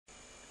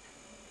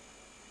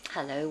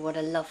Hello, what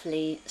a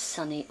lovely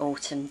sunny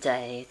autumn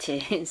day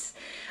it is.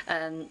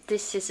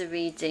 This is a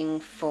reading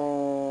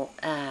for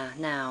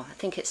now, I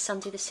think it's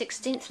Sunday the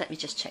 16th. Let me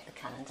just check the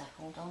calendar,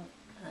 hold on.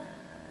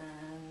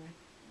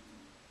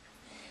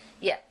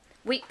 Yeah,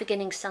 week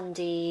beginning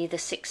Sunday the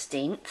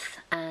 16th,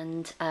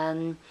 and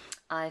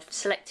I've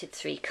selected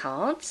 3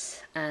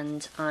 cards,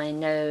 and I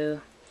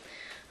know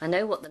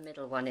what the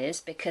middle one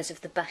is because of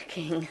the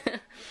backing.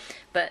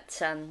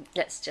 But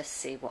let's just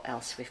see what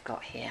else we've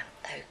got here.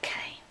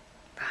 Okay.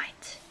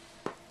 Right.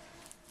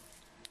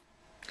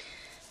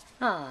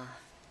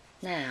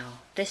 Now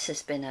this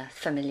has been a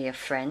familiar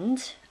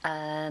friend.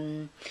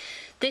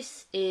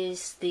 This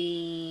is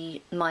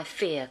my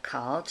fear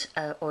card,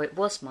 or it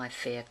was my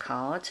fear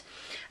card.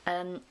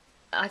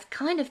 I've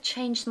kind of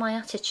changed my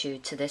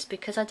attitude to this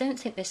because I don't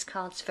think this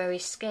card's very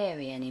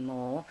scary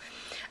anymore,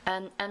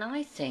 and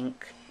I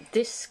think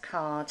this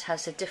card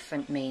has a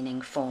different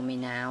meaning for me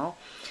now,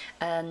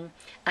 and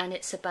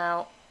it's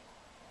about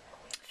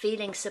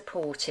feeling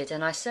supported,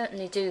 and I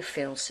certainly do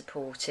feel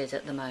supported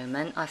at the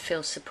moment. I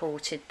feel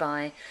supported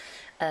by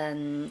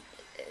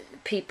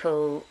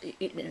people,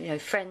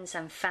 friends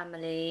and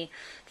family,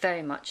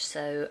 very much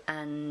so,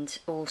 and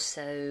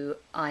also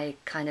I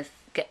kind of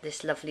get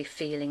this lovely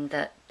feeling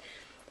that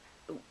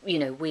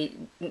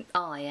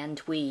I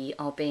and we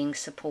are being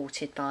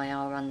supported by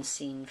our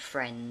unseen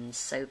friends.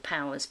 So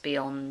powers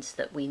beyond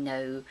that we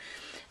know,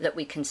 that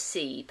we can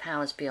see,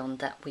 powers beyond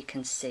that we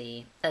can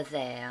see are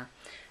there,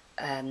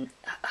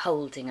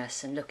 holding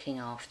us and looking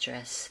after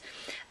us,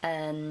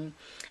 and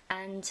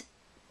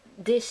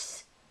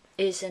this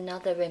is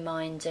another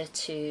reminder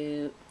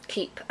to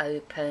keep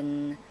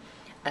open,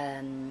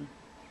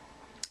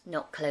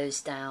 not close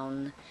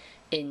down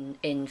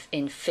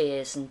in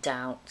fears and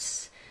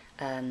doubts,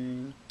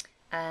 and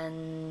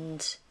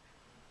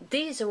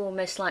these are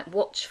almost like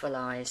watchful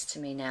eyes to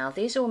me now.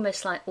 These are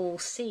almost like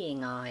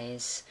all-seeing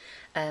eyes,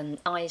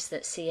 eyes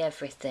that see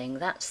everything.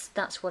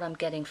 That's what I'm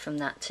getting from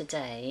that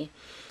today.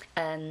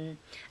 And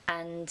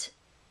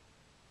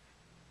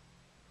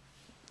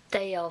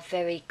they are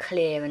very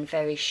clear and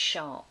very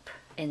sharp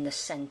in the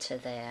centre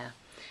there.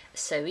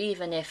 So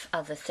even if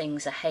other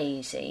things are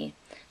hazy,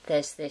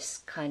 there's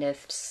this kind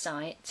of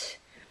sight,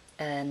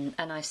 and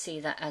I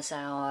see that as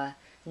our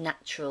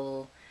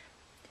natural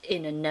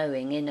inner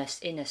knowing,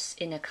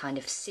 inner kind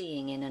of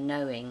seeing, inner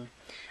knowing.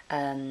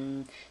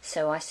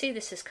 So I see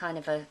this as kind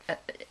of a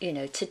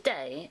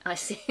today I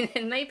see,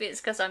 maybe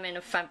it's because I'm in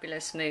a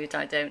fabulous mood,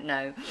 I don't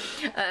know,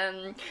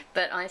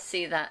 but I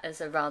see that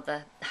as a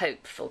rather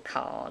hopeful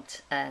card,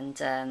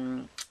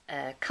 and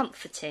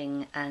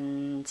comforting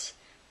and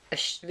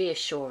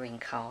reassuring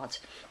card.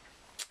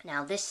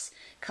 Now this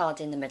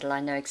card in the middle, I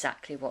know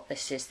exactly what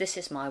this is. This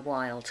is my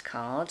wild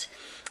card,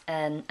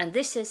 and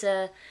this is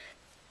a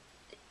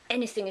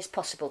anything is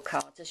possible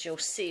card, as you'll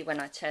see when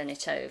I turn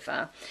it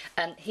over.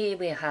 Here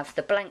we have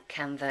the blank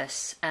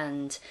canvas,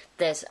 and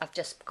I've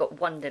just got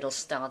one little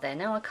star there.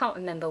 Now I can't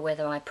remember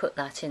whether I put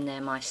that in there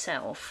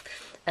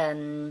myself,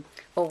 or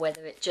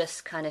whether it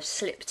just kind of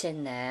slipped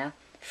in there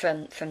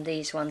from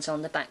these ones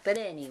on the back. But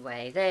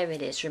anyway, there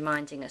it is,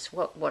 reminding us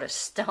what a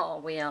star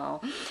we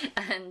are,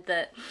 and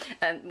that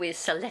we're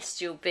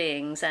celestial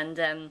beings,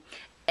 and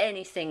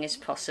anything is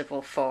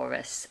possible for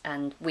us,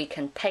 and we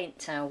can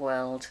paint our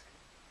world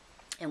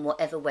in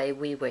whatever way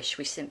we wish.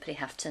 We simply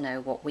have to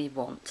know what we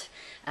want,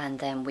 and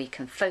then we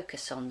can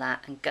focus on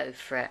that and go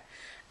for it,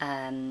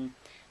 and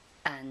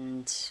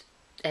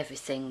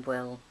everything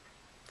will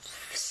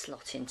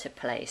slot into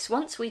place.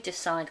 Once we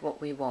decide what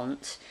we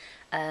want,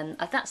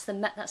 that's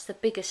the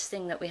biggest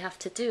thing that we have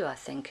to do, I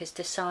think, is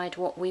decide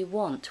what we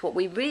want, what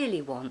we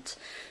really want,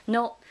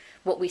 not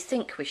what we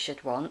think we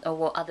should want or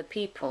what other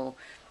people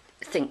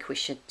think we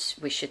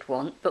should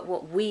want, but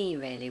what we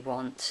really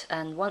want.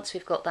 And once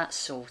we've got that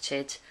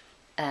sorted,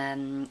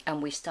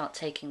 and we start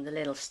taking the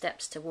little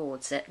steps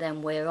towards it,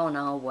 then we're on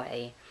our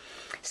way.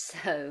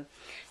 So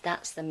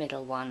that's the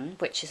middle one,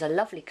 which is a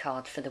lovely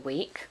card for the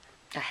week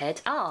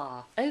ahead.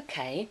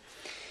 Okay.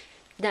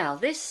 Now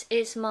this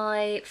is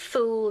my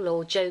Fool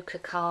or Joker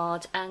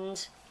card,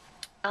 and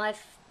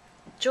I've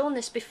drawn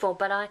this before,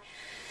 but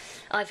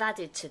I've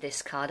added to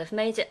this card. I've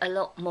made it a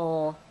lot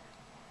more,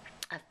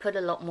 I've put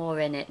a lot more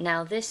in it.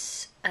 Now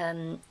this,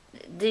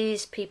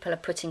 these people are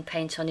putting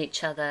paint on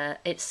each other.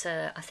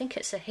 I think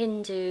it's a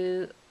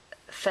Hindu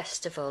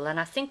festival, and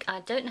I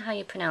don't know how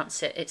you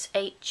pronounce it. It's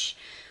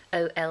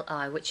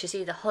H-O-L-I, which is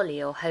either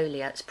Holi or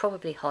Holy. It's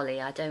probably Holi,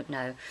 I don't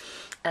know.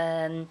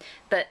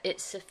 But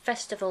it's a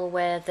festival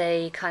where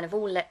they kind of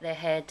all let their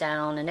hair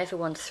down and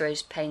everyone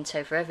throws paint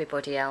over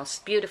everybody else.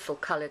 Beautiful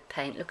coloured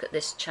paint. Look at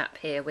this chap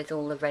here with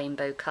all the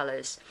rainbow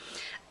colours.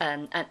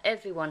 And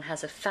everyone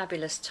has a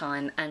fabulous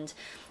time, and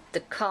the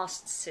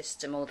caste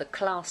system or the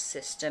class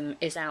system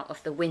is out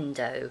of the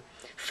window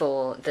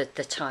for the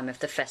time of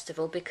the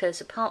festival, because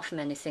apart from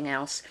anything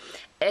else,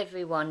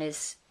 everyone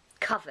is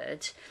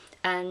covered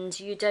and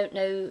you don't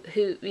know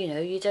who,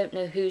 you don't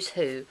know who's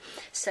who.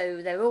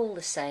 So they're all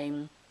the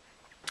same.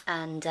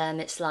 and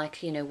it's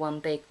like, you know, one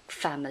big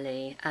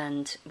family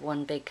and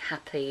one big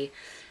happy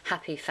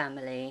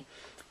family.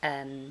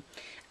 And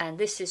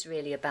this is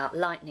really about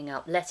lightening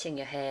up, letting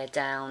your hair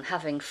down,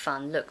 having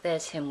fun. Look,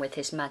 there's him with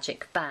his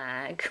magic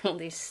bag, all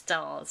these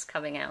stars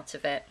coming out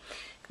of it.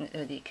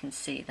 You can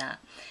see that.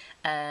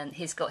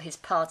 He's got his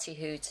party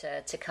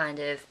hooter to kind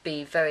of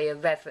be very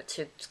irreverent,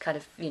 to kind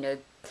of, you know,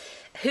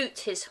 hoot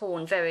his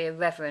horn very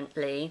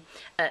irreverently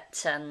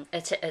at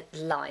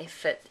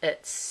life,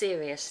 at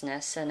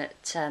seriousness, and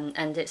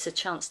it's a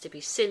chance to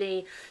be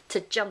silly, to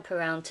jump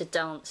around, to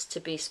dance, to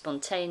be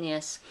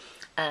spontaneous.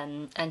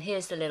 And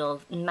here's the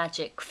little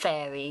magic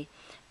fairy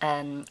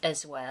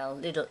as well,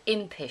 little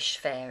impish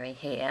fairy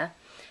here.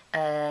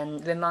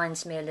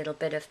 Reminds me a little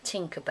bit of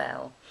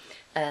Tinkerbell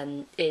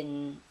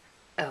in,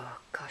 oh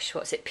gosh,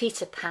 what's it,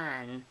 Peter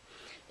Pan,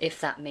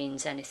 if that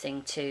means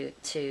anything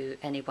to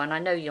anyone. I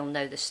know you'll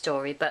know the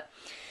story, but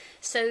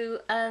so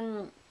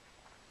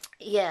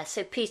yeah,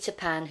 so Peter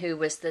Pan, who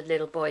was the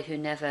little boy who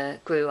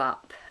never grew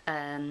up,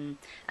 and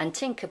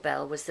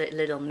Tinkerbell was the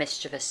little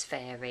mischievous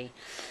fairy.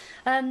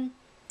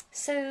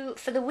 So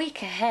for the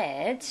week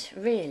ahead,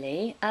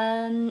 really,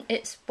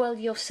 it's, well,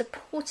 you're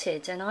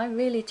supported, and I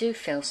really do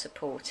feel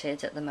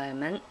supported at the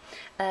moment.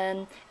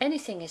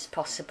 Anything is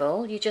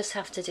possible. You just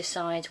have to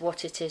decide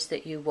what it is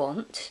that you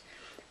want,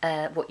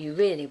 what you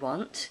really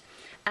want,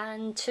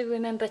 and to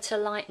remember to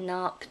lighten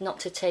up, not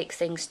to take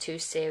things too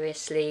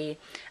seriously.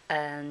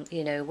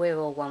 You know, we're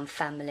all one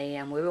family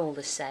and we're all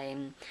the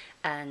same,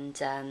 and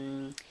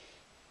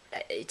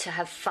to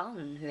have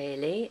fun,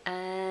 really.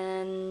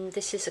 And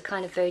this is a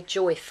kind of very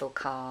joyful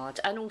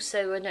card, and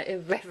also an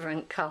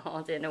irreverent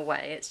card in a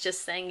way. It's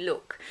just saying,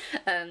 look,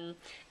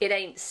 it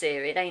ain't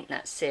serious, it ain't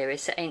that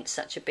serious, it ain't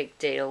such a big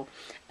deal.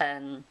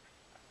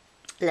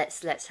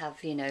 Let's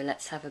have, you know,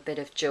 let's have a bit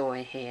of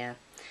joy here.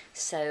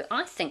 So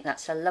I think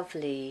that's a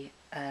lovely,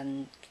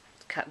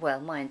 well,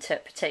 my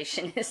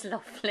interpretation is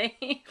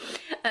lovely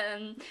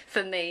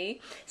for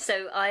me.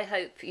 So I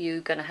hope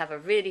you're going to have a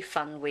really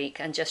fun week,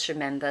 and just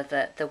remember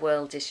that the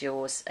world is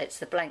yours. It's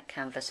the blank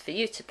canvas for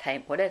you to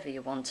paint whatever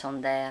you want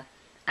on there,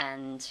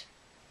 and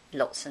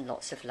lots and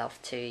lots of love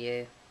to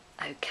you.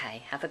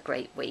 Okay, have a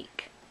great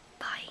week.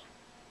 Bye.